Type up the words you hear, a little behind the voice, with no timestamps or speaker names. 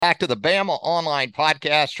back to the Bama Online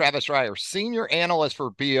Podcast. Travis Reier, senior analyst for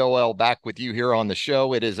BOL, back with you here on the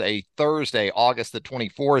show. It is a Thursday, August the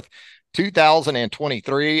 24th,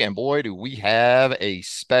 2023. And boy, do we have a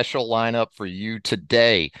special lineup for you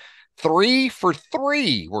today. 3 for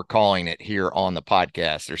 3, we're calling it here on the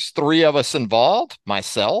podcast. There's three of us involved,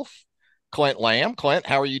 myself, Clint Lamb. Clint,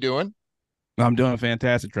 how are you doing? I'm doing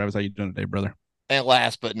fantastic, Travis. How you doing today, brother? And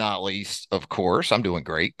last but not least, of course, I'm doing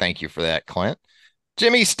great. Thank you for that, Clint.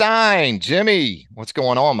 Jimmy Stein. Jimmy, what's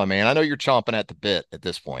going on, my man? I know you're chomping at the bit at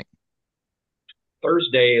this point.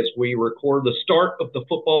 Thursday as we record the start of the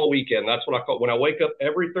football weekend. That's what I call it. When I wake up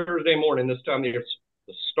every Thursday morning this time of year, it's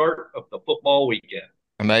the start of the football weekend.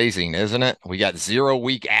 Amazing, isn't it? We got 0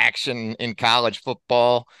 week action in college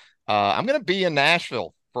football. I'm going to be in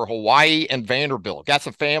Nashville for Hawaii and Vanderbilt. Got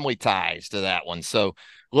some family ties to that one. So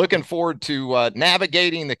looking forward to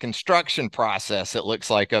navigating the construction process, it looks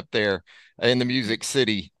like, up there in the Music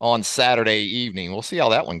City on Saturday evening. We'll see how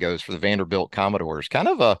that one goes for the Vanderbilt Commodores. Kind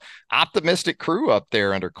of a optimistic crew up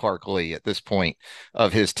there under Clark Lee at this point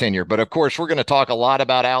of his tenure. But of course, we're going to talk a lot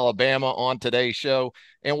about Alabama on today's show.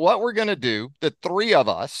 And what we're going to do, the three of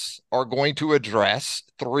us are going to address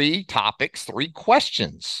three topics, three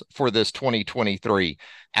questions for this 2023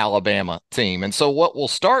 Alabama team. And so what we'll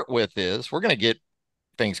start with is we're going to get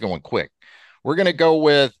things going quick. We're going to go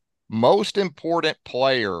with most important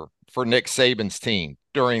player for Nick Saban's team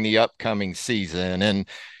during the upcoming season. And,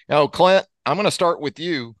 Clint, I'm going to start with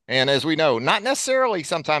you. And as we know, not necessarily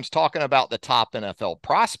sometimes talking about the top NFL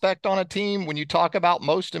prospect on a team when you talk about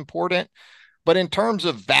most important, but in terms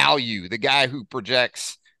of value, the guy who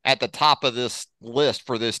projects at the top of this list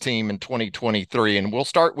for this team in 2023. And we'll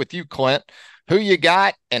start with you, Clint. Who you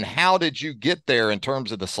got and how did you get there in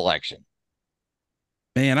terms of the selection?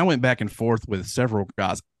 Man, I went back and forth with several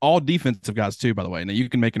guys, all defensive guys too, by the way. Now you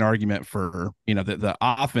can make an argument for, the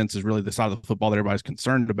offense is really the side of the football that everybody's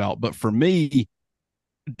concerned about. But for me,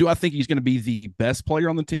 do I think he's going to be the best player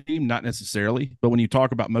on the team? Not necessarily. But when you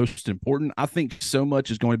talk about most important, I think so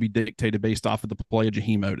much is going to be dictated based off of the play of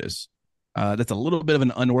Jaheim Otis. That's a little bit of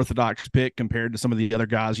an unorthodox pick compared to some of the other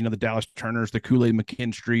guys, the Dallas Turners, the Kool-Aid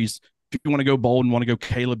McKinstries. If you want to go bold and want to go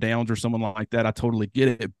Caleb Downs or someone like that, I totally get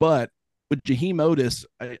it. But with Jaheim Otis,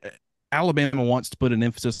 Alabama wants to put an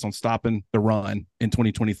emphasis on stopping the run in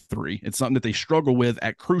 2023. It's something that they struggle with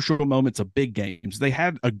at crucial moments of big games. They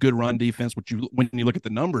had a good run defense, when you look at the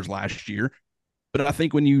numbers last year. But I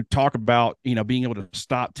think when you talk about, being able to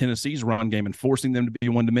stop Tennessee's run game and forcing them to be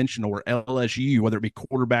one-dimensional, or LSU, whether it be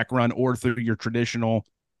quarterback run or through your traditional,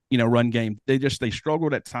 run game, they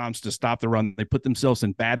struggled at times to stop the run. They put themselves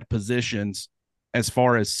in bad positions as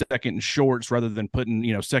far as second and shorts rather than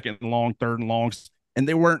putting, second and long, third and longs. And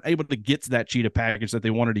they weren't able to get to that cheetah package that they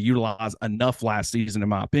wanted to utilize enough last season, in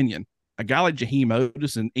my opinion. A guy like Jaheim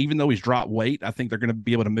Otis, and even though he's dropped weight, I think they're going to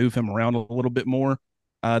be able to move him around a little bit more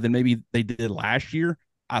than maybe they did last year.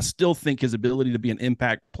 I still think his ability to be an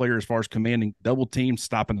impact player as far as commanding double teams,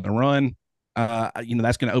 stopping the run,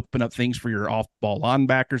 that's going to open up things for your off-ball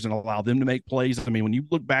linebackers and allow them to make plays. I mean, when you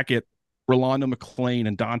look back at Rolando McClain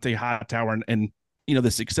and Dante Hightower and the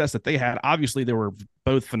success that they had, obviously they were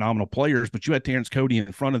both phenomenal players, but you had Terrence Cody in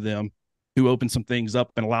front of them who opened some things up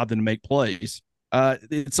and allowed them to make plays.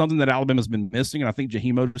 It's something that Alabama's been missing, and I think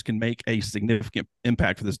Jaheim Otis can make a significant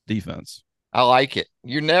impact for this defense. I like it.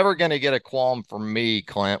 You're never going to get a qualm from me,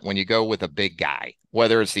 Clint, when you go with a big guy,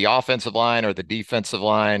 whether it's the offensive line or the defensive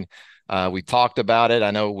line. We talked about it.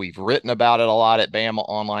 I know we've written about it a lot at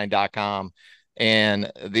BamaOnline.com. And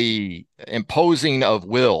the imposing of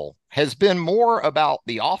will has been more about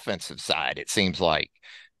the offensive side, it seems like,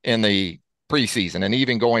 in the preseason and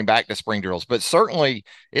even going back to spring drills. But certainly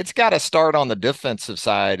it's got to start on the defensive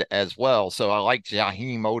side as well. So I like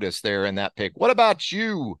Jaheim Otis there in that pick. What about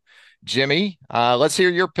you, Jimmy? Let's hear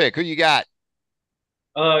your pick. Who you got?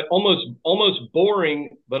 Almost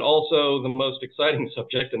boring, but also the most exciting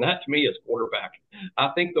subject, and that to me is quarterback.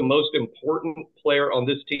 I think the most important player on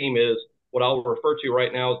this team is what I'll refer to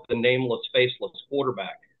right now as the nameless, faceless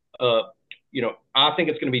quarterback. I think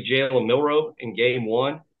it's going to be Jalen Milroe in game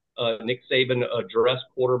one. Nick Saban addressed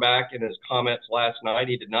quarterback in his comments last night.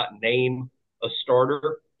 He did not name a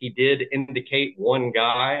starter. He did indicate one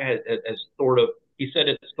guy as sort of, he said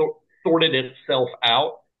it sorted itself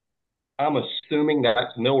out. I'm assuming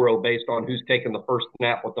that's Milroe based on who's taken the first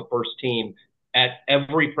snap with the first team at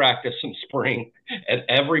every practice in spring, at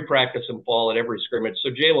every practice in fall, at every scrimmage. So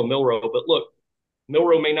Jalen Milroe, but look,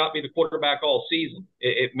 Milroe may not be the quarterback all season.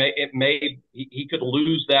 He could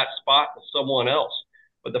lose that spot to someone else.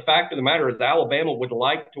 But the fact of the matter is Alabama would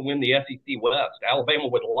like to win the SEC West. Alabama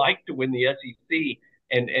would like to win the SEC.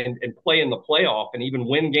 and play in the playoff and even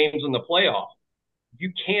win games in the playoff.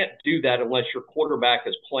 You can't do that unless your quarterback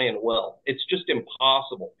is playing well. It's just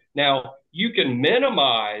impossible. Now, you can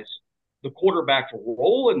minimize the quarterback's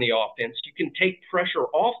role in the offense. You can take pressure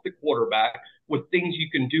off the quarterback with things you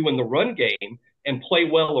can do in the run game and play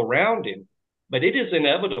well around him. But it is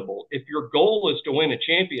inevitable. If your goal is to win a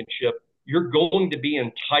championship, you're going to be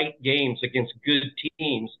in tight games against good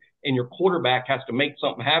teams, and your quarterback has to make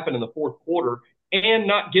something happen in the fourth quarter and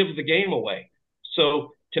not give the game away.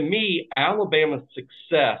 So to me, Alabama's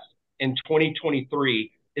success in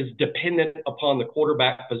 2023 is dependent upon the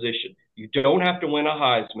quarterback position. You don't have to win a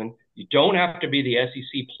Heisman. You don't have to be the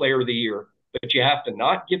SEC Player of the Year, but you have to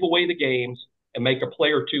not give away the games and make a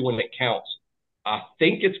play or two when it counts. I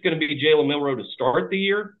think it's going to be Jalen Milroe to start the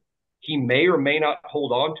year. He may or may not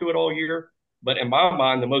hold on to it all year, but in my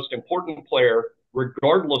mind, the most important player,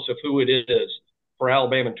 regardless of who it is for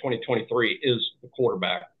Alabama in 2023, is the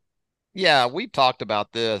quarterback. Yeah, we've talked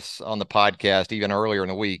about this on the podcast even earlier in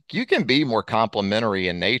the week. You can be more complimentary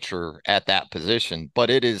in nature at that position, but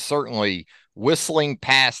it is certainly whistling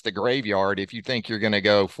past the graveyard if you think you're going to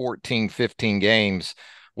go 14, 15 games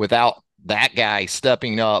without that guy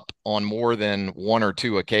stepping up on more than one or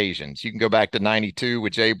two occasions. You can go back to 92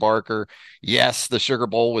 with Jay Barker. Yes, the Sugar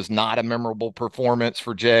Bowl was not a memorable performance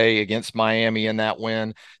for Jay against Miami in that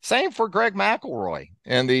win. Same for Greg McElroy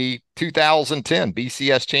in the 2010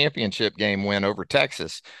 BCS championship game win over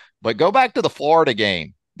Texas. But go back to the Florida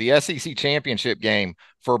game, the SEC championship game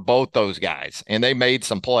for both those guys, and they made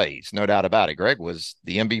some plays, no doubt about it. Greg was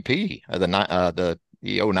the MVP of the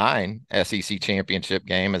 09 SEC championship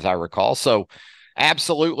game, as I recall. So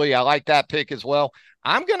absolutely, I like that pick as well.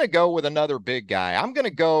 I'm going to go with another big guy. I'm going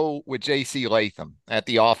to go with J.C. Latham at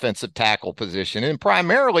the offensive tackle position, and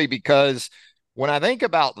primarily because when I think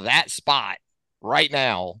about that spot right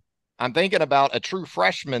now, I'm thinking about a true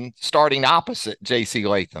freshman starting opposite J.C.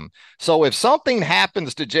 Latham. So if something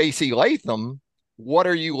happens to J.C. Latham, what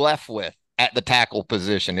are you left with at the tackle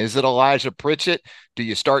position? Is it Elijah Pritchett? Do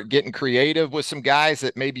you start getting creative with some guys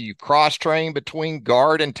that maybe you cross-train between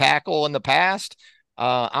guard and tackle in the past?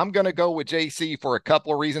 I'm going to go with JC for a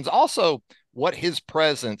couple of reasons. Also, what his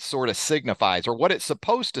presence sort of signifies or what it's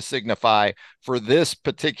supposed to signify for this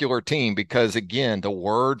particular team. Because again, the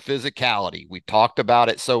word physicality, we talked about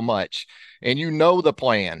it so much. And you know the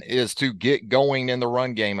plan is to get going in the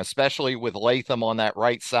run game, especially with Latham on that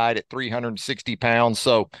right side at 360 pounds.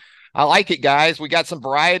 So I like it, guys. We got some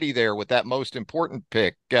variety there with that most important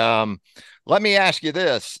pick. Let me ask you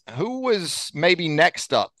this: who was maybe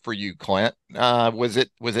next up for you, Clint? Was it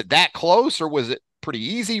that close, or was it pretty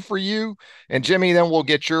easy for you? And Jimmy, then we'll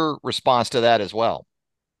get your response to that as well.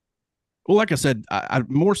 Well, like I said, I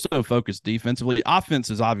more so focused defensively. Offense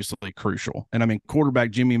is obviously crucial, and I mean,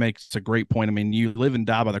 quarterback. Jimmy makes a great point. I mean, you live and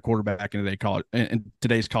die by the quarterback in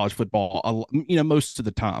today's college football. Most of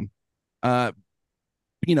the time.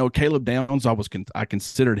 Caleb Downs, I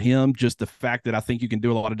considered him, just the fact that I think you can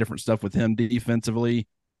do a lot of different stuff with him defensively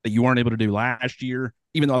that you weren't able to do last year,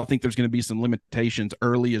 even though I think there's going to be some limitations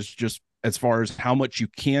early as far as how much you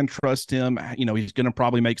can trust him. He's going to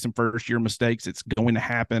probably make some first year mistakes. It's going to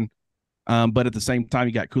happen. But at the same time,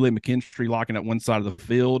 you got Kool-Aid McKinstry locking at one side of the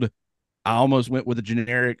field. I almost went with a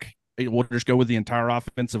generic, we'll just go with the entire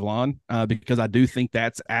offensive line because I do think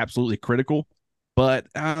that's absolutely critical. But,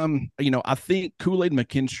 I think Kool-Aid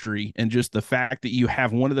McKinstry and just the fact that you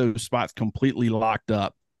have one of those spots completely locked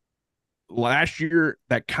up. Last year,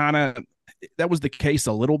 that was the case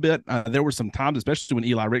a little bit. There were some times, especially when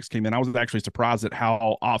Eli Ricks came in, I was actually surprised at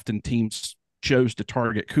how often teams chose to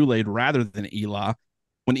target Kool-Aid rather than Eli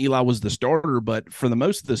when Eli was the starter. But for the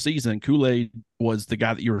most of the season, Kool-Aid was the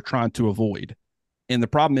guy that you were trying to avoid. And the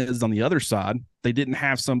problem is on the other side, they didn't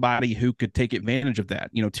have somebody who could take advantage of that.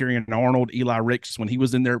 Tyrion Arnold, Eli Ricks, when he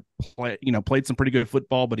was in there, played some pretty good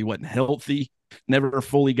football, but he wasn't healthy. Never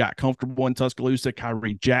fully got comfortable in Tuscaloosa.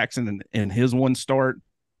 Kyrie Jackson and his one start.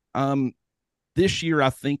 This year, I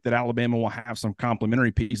think that Alabama will have some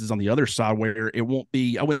complementary pieces on the other side where it won't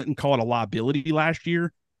be, I wouldn't call it a liability last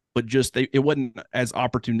year, but just it wasn't as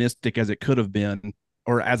opportunistic as it could have been,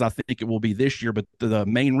 or as I think it will be this year. But the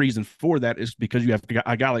main reason for that is because you have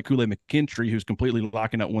a guy like Kool-Aid McKinstry who's completely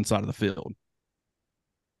locking up one side of the field.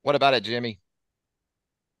 What about it, Jimmy?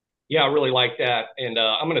 Yeah, I really like that. And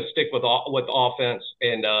I'm going to stick with offense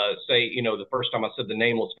and say, the first time I said the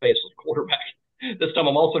nameless, faceless quarterback. This time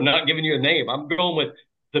I'm also not giving you a name. I'm going with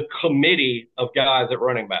the committee of guys at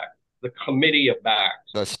running back, the committee of backs.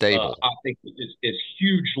 The stable. I think is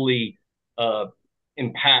hugely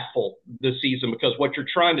impactful this season because what you're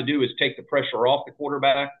trying to do is take the pressure off the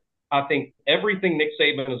quarterback I think everything Nick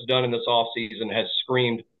Saban has done in this offseason has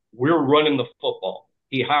screamed, we're running the football.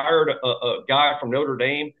 He hired a guy from Notre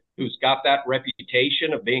Dame who's got that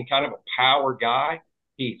reputation of being kind of a power guy.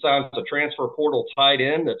 He signs a transfer portal tight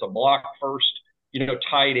end that's a block first,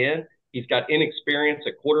 tight end. He's got inexperience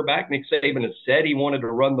at quarterback. Nick Saban has said he wanted to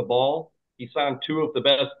run the ball. He signed two of the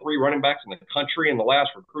best three running backs in the country in the last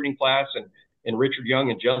recruiting class, and Richard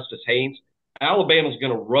Young and Justice Haynes. Alabama's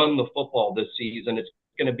going to run the football this season. It's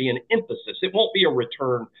going to be an emphasis. It won't be a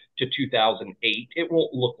return to 2008. It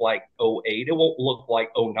won't look like '08. It won't look like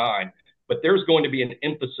 '09. But there's going to be an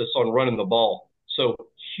emphasis on running the ball. So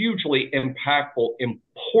hugely impactful,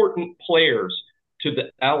 important players to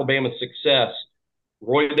the Alabama success: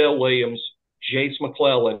 Roydell Williams, Jace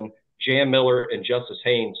McClellan, Jam Miller, and Justice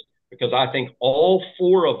Haynes, because I think all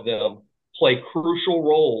four of them play crucial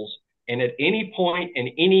roles. And at any point in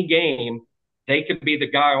any game, they could be the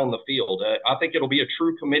guy on the field. I think it'll be a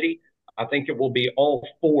true committee. I think it will be all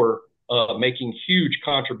four making huge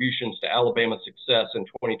contributions to Alabama's success in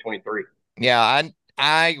 2023. Yeah,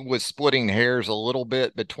 I was splitting hairs a little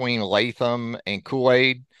bit between Latham and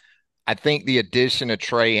Kool-Aid. I think the addition of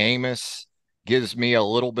Trey Amos gives me a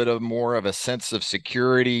little bit of more of a sense of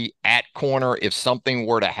security at corner if something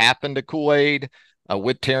were to happen to Kool-Aid,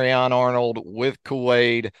 with Terrion Arnold, with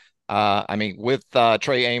Kool-Aid. With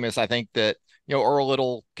Trey Amos, I think that Earl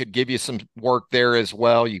Little could give you some work there as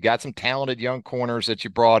well. You got some talented young corners that you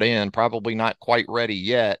brought in, probably not quite ready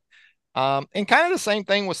yet. And kind of the same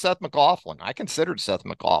thing with Seth McLaughlin. I considered Seth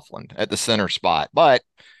McLaughlin at the center spot, but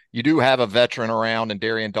you do have a veteran around in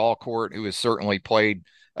Darian Dalcourt, who has certainly played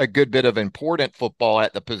a good bit of important football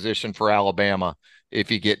at the position for Alabama if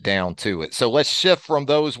you get down to it. So let's shift from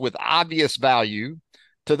those with obvious value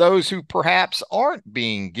to those who perhaps aren't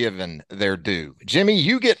being given their due. Jimmy,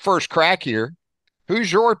 you get first crack here.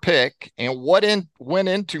 Who's your pick, and what went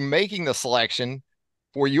into making the selection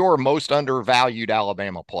for your most undervalued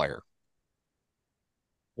Alabama player?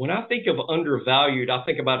 When I think of undervalued, I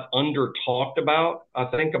think about under talked about. I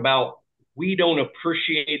think about we don't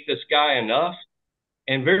appreciate this guy enough.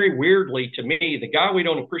 And very weirdly to me, the guy we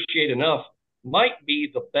don't appreciate enough might be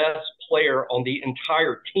the best player on the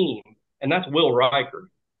entire team, and that's Will Reichard.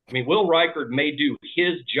 I mean, Will Reichard may do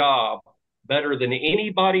his job better than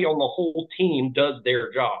anybody on the whole team does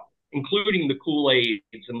their job, including the Kool-Aids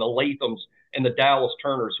and the Lathams and the Dallas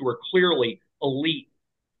Turners, who are clearly elite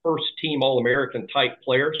first-team All-American type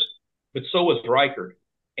players, but so is Reichard.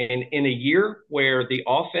 And in a year where the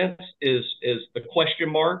offense is the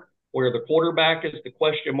question mark, where the quarterback is the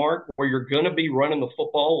question mark, where you're going to be running the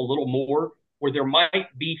football a little more, where there might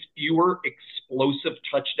be fewer explosive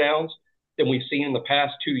touchdowns than we've seen in the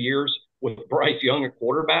past 2 years with Bryce Young at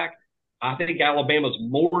quarterback, I think Alabama's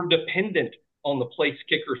more dependent on the place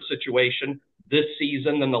kicker situation this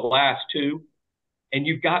season than the last two. And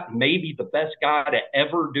you've got maybe the best guy to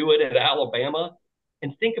ever do it at Alabama.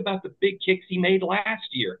 And think about the big kicks he made last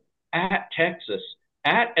year at Texas,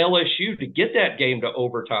 at LSU to get that game to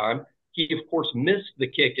overtime. He, of course, missed the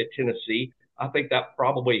kick at Tennessee. I think that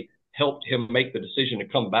probably helped him make the decision to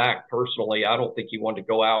come back personally. I don't think he wanted to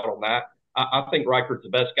go out on that. I think Reichard's the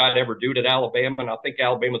best guy to ever do it at Alabama, and I think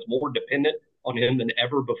Alabama's more dependent on him than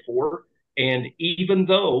ever before. And even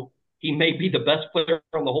though he may be the best player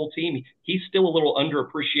on the whole team, he's still a little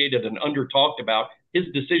underappreciated and under-talked about. His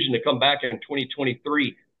decision to come back in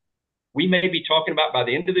 2023, we may be talking about by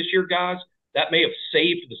the end of this year, guys, that may have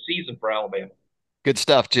saved the season for Alabama. Good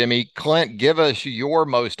stuff, Jimmy. Clint, give us your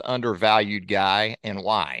most undervalued guy and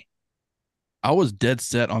why. I was dead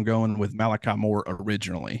set on going with Malachi Moore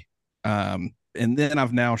originally. And then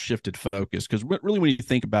I've now shifted focus because really when you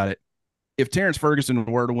think about it, if Terrence Ferguson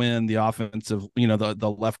were to win the offensive,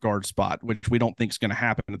 the left guard spot, which we don't think is going to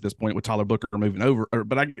happen at this point with Tyler Booker moving over,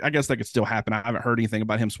 but I guess that could still happen. I haven't heard anything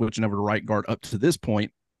about him switching over to right guard up to this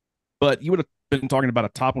point, but you would have been talking about a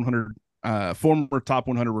top 100, former top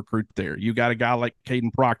 100 recruit there. You got a guy like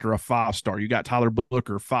Caden Proctor, a 5-star. You got Tyler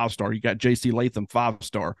Booker, 5-star. You got JC Latham,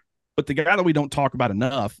 5-star. But the guy that we don't talk about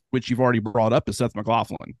enough, which you've already brought up, is Seth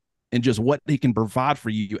McLaughlin. And just what he can provide for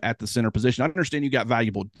you at the center position. I understand you got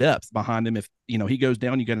valuable depth behind him. If he goes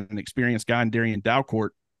down, you got an experienced guy in Darian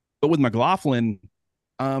Dalcourt. But with McLaughlin,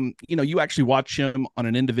 you actually watch him on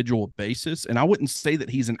an individual basis. And I wouldn't say that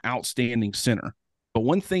he's an outstanding center. But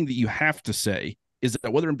one thing that you have to say is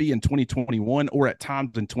that whether it be in 2021 or at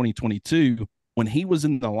times in 2022, when he was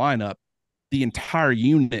in the lineup, the entire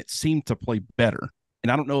unit seemed to play better.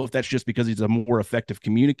 And I don't know if that's just because he's a more effective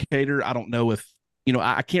communicator. I don't know if,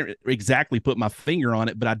 I can't exactly put my finger on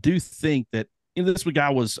it, but I do think that this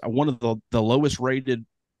guy was one of the lowest rated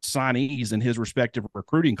signees in his respective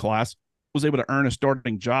recruiting class. was able to earn a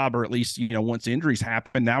starting job, or at least, once injuries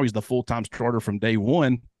happen, now he's the full-time starter from day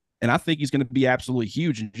one. And I think he's going to be absolutely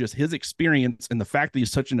huge. And just his experience and the fact that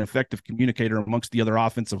he's such an effective communicator amongst the other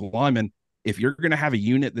offensive linemen, if you're going to have a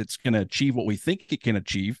unit that's going to achieve what we think it can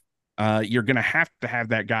achieve, you're going to have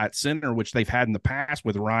that guy at center, which they've had in the past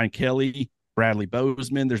with Ryan Kelly, Bradley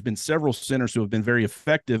Bozeman. There's been several centers who have been very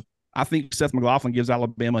effective. I think Seth McLaughlin gives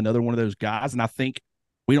Alabama another one of those guys. And I think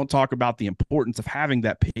we don't talk about the importance of having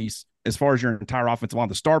that piece as far as your entire offensive line.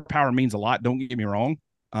 The star power means a lot. Don't get me wrong.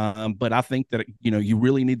 But I think that, you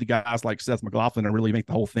really need the guys like Seth McLaughlin to really make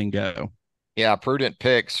the whole thing go. Yeah, prudent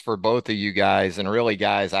picks for both of you guys, and really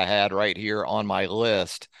guys I had right here on my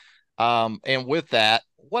list. And with that,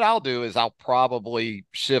 what I'll do is I'll probably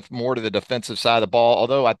shift more to the defensive side of the ball,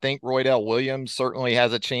 although I think Roydell Williams certainly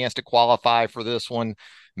has a chance to qualify for this one.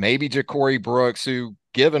 Maybe Ja'Cory Brooks, who,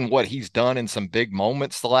 given what he's done in some big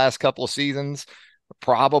moments the last couple of seasons,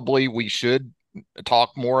 probably we should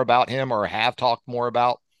talk more about him, or have talked more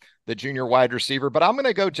about the junior wide receiver. But I'm going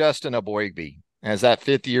to go Justin Eboigbe as that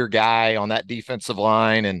fifth-year guy on that defensive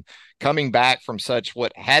line, and coming back from such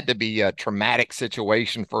what had to be a traumatic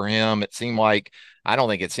situation for him. It seemed like, I don't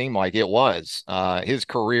think it seemed like it was. His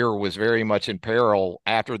career was very much in peril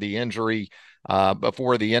after the injury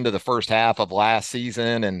before the end of the first half of last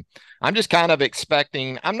season. And I'm just kind of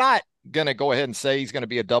expecting, I'm not going to go ahead and say he's going to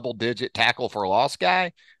be a double-digit tackle for loss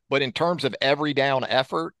guy, but in terms of every down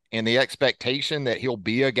effort and the expectation that he'll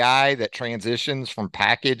be a guy that transitions from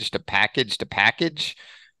package to package to package,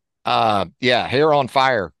 yeah, hair on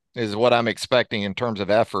fire is what I'm expecting in terms of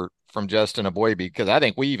effort from Justin Eboigbe, because I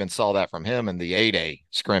think we even saw that from him in the A-Day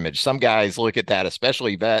scrimmage. Some guys look at that,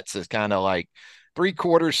 especially vets, as kind of like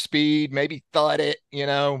three-quarter speed, maybe thud it.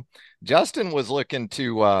 Justin was looking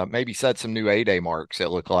to maybe set some new A-Day marks, it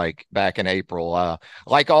looked like, back in April.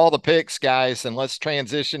 Like all the picks, guys, and let's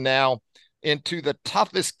transition now into the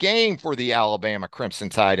toughest game for the Alabama Crimson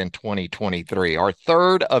Tide in 2023. Our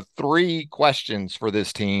third of three questions for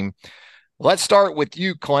this team. Let's start with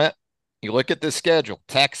you, Clint. You look at the schedule: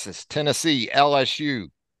 Texas, Tennessee, LSU,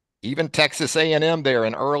 even Texas A&M there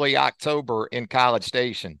in early October in College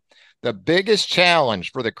Station. The biggest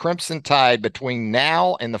challenge for the Crimson Tide between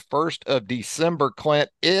now and the 1st of December, Clint,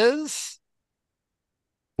 is?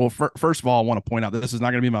 Well, first of all, I want to point out that this is not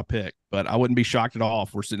going to be my pick, but I wouldn't be shocked at all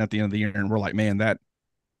if we're sitting at the end of the year and we're like, man, that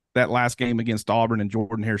last game against Auburn and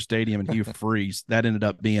Jordan Hare Stadium and Hugh Freeze, that ended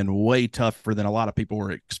up being way tougher than a lot of people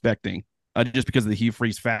were expecting. Just because of the Hugh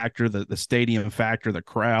Freeze factor, the stadium factor, the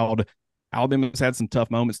crowd. Alabama's had some tough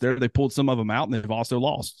moments there. They pulled some of them out, and they've also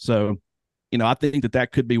lost. So, I think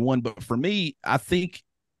that could be one. But for me, I think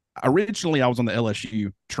originally I was on the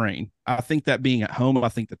LSU train. I think that being at home, I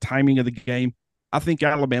think the timing of the game, I think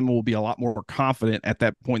Alabama will be a lot more confident at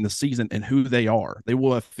that point in the season in who they are. They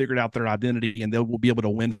will have figured out their identity, and they will be able to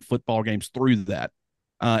win football games through that.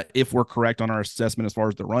 If we're correct on our assessment as far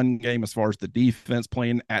as the run game, as far as the defense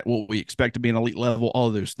playing at what we expect to be an elite level, all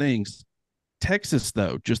of those things. Texas,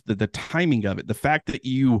 though, just the timing of it, the fact that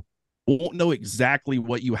you won't know exactly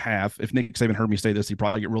what you have. If Nick Saban heard me say this, he'd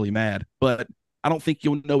probably get really mad. But I don't think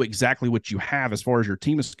you'll know exactly what you have as far as your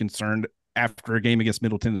team is concerned after a game against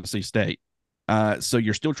Middle Tennessee State. So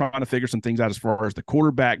you're still trying to figure some things out as far as the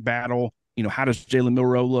quarterback battle. How does Jalen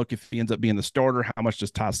Milroe look if he ends up being the starter? How much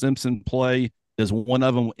does Ty Simpson play? Does one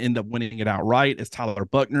of them end up winning it outright? Is Tyler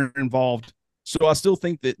Buckner involved? So I still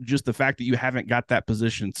think that just the fact that you haven't got that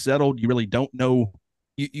position settled, you really don't know.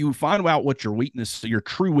 You find out what your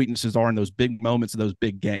true weaknesses are in those big moments of those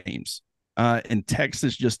big games. And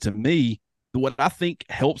Texas, just to me, what I think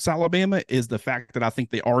helps Alabama is the fact that I think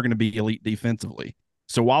they are going to be elite defensively.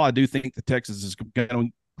 So while I do think that Texas is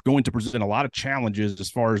going to present a lot of challenges as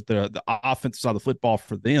far as the offensive side of the football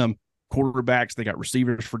for them, quarterbacks, they got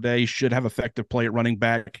receivers for days, should have effective play at running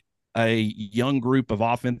back. A young group of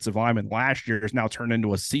offensive linemen last year has now turned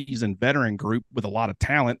into a seasoned veteran group with a lot of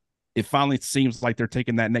talent. It finally seems like they're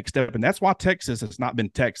taking that next step. And that's why Texas has not been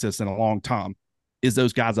Texas in a long time, is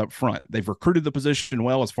those guys up front. They've recruited the position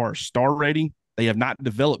well as far as star rating. They have not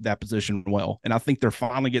developed that position well. And I think they're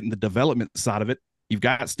finally getting the development side of it. You've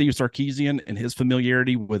got Steve Sarkisian and his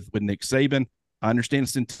familiarity with Nick Saban. I understand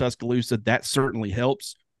it's in Tuscaloosa. That certainly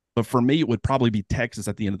helps. But for me, it would probably be Texas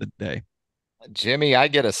at the end of the day. Jimmy, I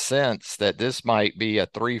get a sense that this might be a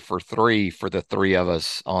 3 for 3 for the three of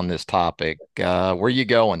us on this topic. Where are you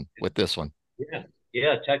going with this one?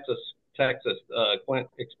 Yeah, Texas. Clint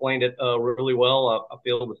explained it really well. I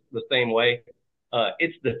feel the same way.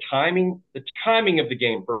 It's the timing of the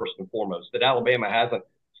game first and foremost, that Alabama hasn't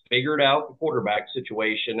figured out the quarterback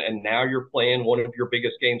situation, and now you're playing one of your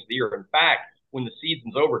biggest games of the year. In fact, when the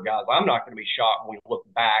season's over, guys, I'm not going to be shocked when we look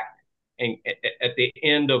back And at the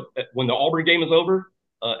end of when the Auburn game is over,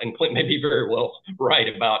 and Clint may be very well right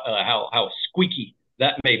about how squeaky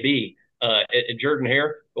that may be at Jordan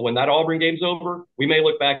Hare. But when that Auburn game's over, we may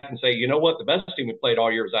look back and say, you know what, the best team we played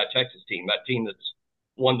all year was that Texas team, that team that's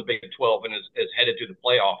won the Big 12 and is headed to the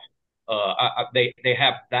playoff. They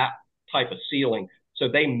have that type of ceiling, so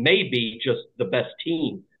they may be just the best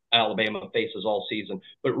team Alabama faces all season.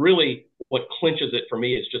 But really, what clinches it for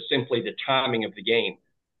me is just simply the timing of the game.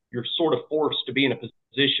 You're sort of forced to be in a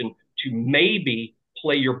position to maybe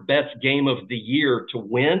play your best game of the year to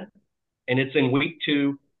win, and it's in week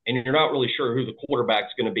 2, and you're not really sure who the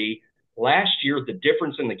quarterback's going to be. Last year, the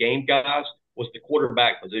difference in the game, guys, was the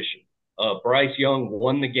quarterback position. Bryce Young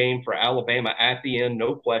won the game for Alabama at the end,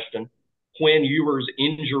 no question. Quinn Ewers'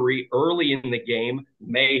 injury early in the game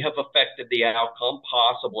may have affected the outcome,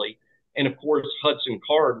 possibly. And of course, Hudson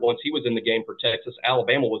Card, once he was in the game for Texas,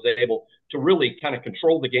 Alabama was able to really kind of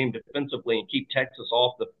control the game defensively and keep Texas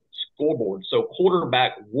off the scoreboard. So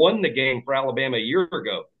quarterback won the game for Alabama a year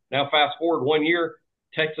ago. Now, fast forward 1 year,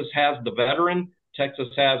 Texas has the veteran. Texas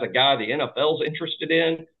has a guy the NFL's interested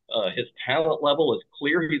in. His talent level is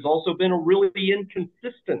clear. He's also been a really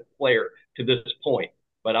inconsistent player to this point.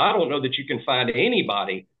 But I don't know that you can find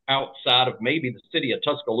anybody outside of maybe the city of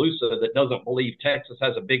Tuscaloosa that doesn't believe Texas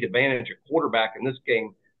has a big advantage at quarterback in this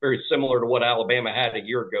game, very similar to what Alabama had a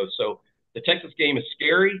year ago. So the Texas game is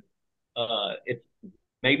scary. It's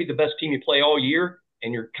maybe the best team you play all year,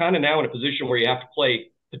 and you're kind of now in a position where you have to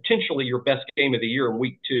play potentially your best game of the year in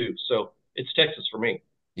week 2. So it's Texas for me.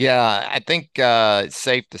 Yeah, I think it's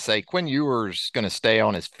safe to say Quinn Ewers going to stay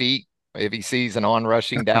on his feet if he sees an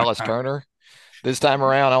on-rushing Dallas Turner. This time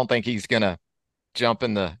around, I don't think he's going to jump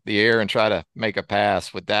in the air and try to make a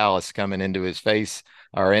pass with Dallas coming into his face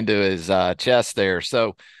or into his chest there.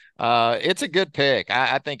 So it's a good pick.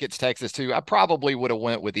 I think it's Texas too. I probably would have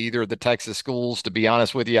went with either of the Texas schools, to be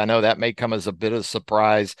honest with you. I know that may come as a bit of a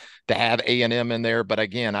surprise to have A&M in there, but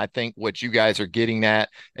again, I think what you guys are getting at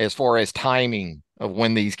as far as timing of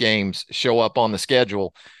when these games show up on the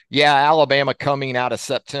schedule, yeah, Alabama coming out of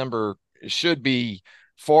September should be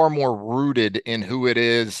far more rooted in who it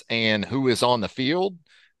is and who is on the field,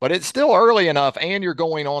 but it's still early enough, and you're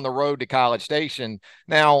going on the road to College Station.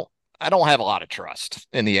 Now, I don't have a lot of trust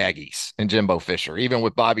in the Aggies and Jimbo Fisher, even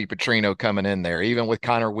with Bobby Petrino coming in there, even with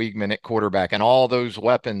Connor Weigman at quarterback and all those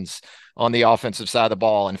weapons on the offensive side of the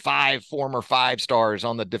ball and 5 former 5-stars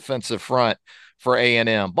on the defensive front for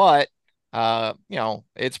A&M. But,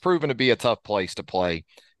 it's proven to be a tough place to play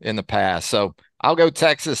in the past. So I'll go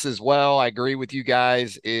Texas as well. I agree with you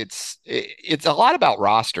guys. It's a lot about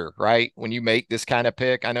roster, right? When you make this kind of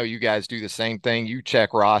pick, I know you guys do the same thing. You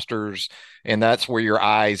check rosters, and that's where your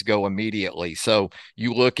eyes go immediately. So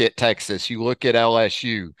you look at Texas, you look at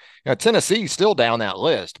LSU. Tennessee's still down that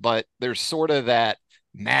list, but there's sort of that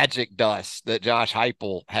magic dust that Josh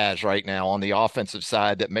Heupel has right now on the offensive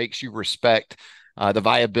side that makes you respect the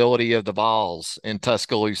viability of the Vols in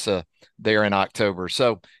Tuscaloosa there in October.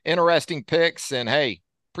 So interesting picks, and hey,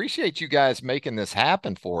 appreciate you guys making this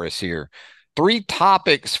happen for us here. 3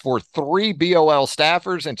 topics for 3 BOL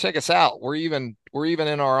staffers, and check us out. We're even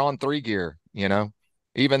in our on 3 gear,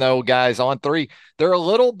 even though guys on 3, they're a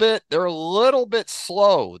little bit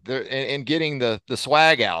slow in getting the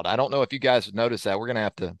swag out. I don't know if you guys have noticed that. We're gonna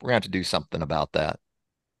have to do something about that.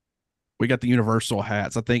 We got the universal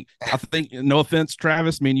hats. I think, no offense,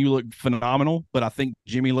 Travis, you look phenomenal, but I think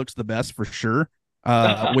Jimmy looks the best for sure.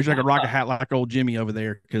 Wish I could rock a hat like old Jimmy over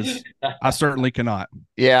there, because I certainly cannot.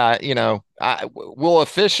 Yeah, we'll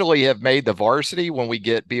officially have made the varsity when we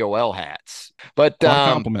get BOL hats. But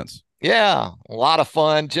compliments. Yeah, a lot of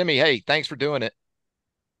fun. Jimmy, hey, thanks for doing it.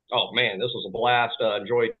 Oh, man, this was a blast.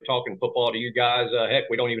 Enjoyed talking football to you guys.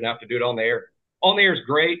 Heck, we don't even have to do it on the air. On the air is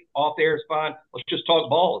great. Off the air is fine. Let's just talk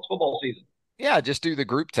ball. It's football season. Yeah, just do the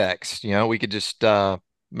group text. We could just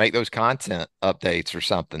make those content updates or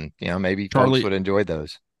something. Maybe folks would enjoy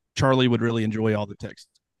those. Charlie would really enjoy all the text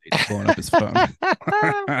blowing up his phone.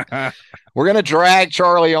 We're going to drag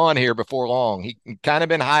Charlie on here before long. He kind of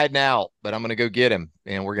been hiding out, but I'm going to go get him,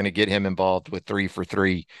 and we're going to get him involved with 3 for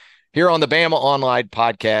 3 here on the Bama Online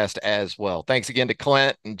podcast as well. Thanks again to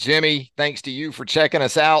Clint and Jimmy. Thanks to you for checking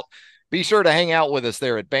us out. Be sure to hang out with us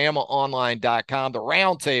there at BamaOnline.com. The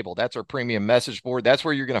Roundtable, that's our premium message board. That's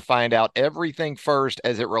where you're going to find out everything first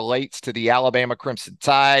as it relates to the Alabama Crimson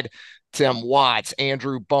Tide. Tim Watts,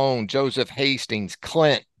 Andrew Bone, Joseph Hastings,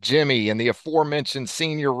 Clint, Jimmy, and the aforementioned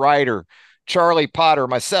senior writer, Charlie Potter,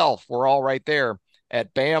 myself, we're all right there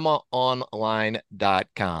at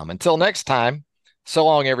BamaOnline.com. Until next time, so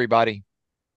long, everybody.